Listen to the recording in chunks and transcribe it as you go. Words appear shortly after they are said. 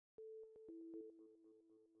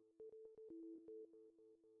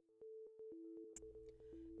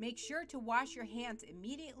Make sure to wash your hands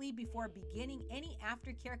immediately before beginning any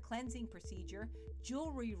aftercare cleansing procedure,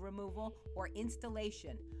 jewelry removal, or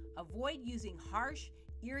installation. Avoid using harsh,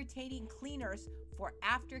 irritating cleaners for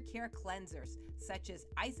aftercare cleansers, such as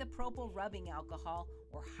isopropyl rubbing alcohol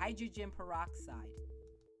or hydrogen peroxide.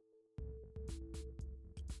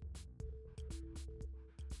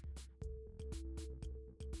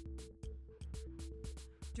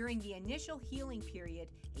 During the initial healing period,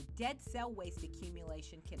 a dead cell waste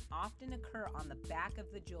accumulation can often occur on the back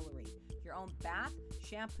of the jewelry. Your own bath,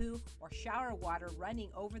 shampoo, or shower water running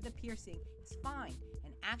over the piercing is fine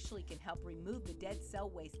and actually can help remove the dead cell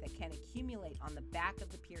waste that can accumulate on the back of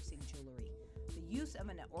the piercing jewelry. The use of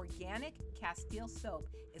an organic Castile soap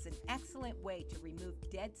is an excellent way to remove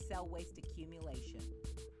dead cell waste accumulation.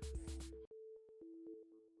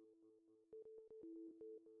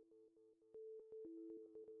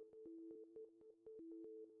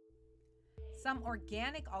 Some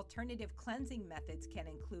organic alternative cleansing methods can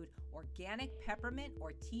include organic peppermint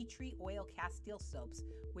or tea tree oil Castile soaps,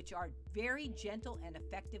 which are very gentle and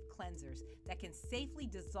effective cleansers that can safely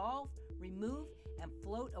dissolve, remove, and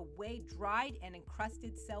float away dried and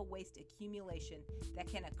encrusted cell waste accumulation that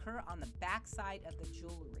can occur on the backside of the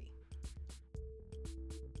jewelry.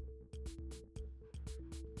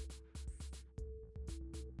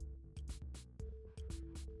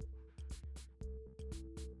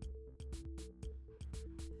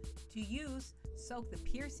 To use, soak the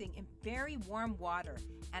piercing in very warm water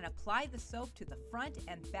and apply the soap to the front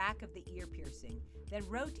and back of the ear piercing. Then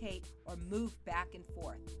rotate or move back and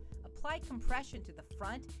forth. Apply compression to the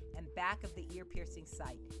front and back of the ear piercing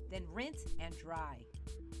site. Then rinse and dry.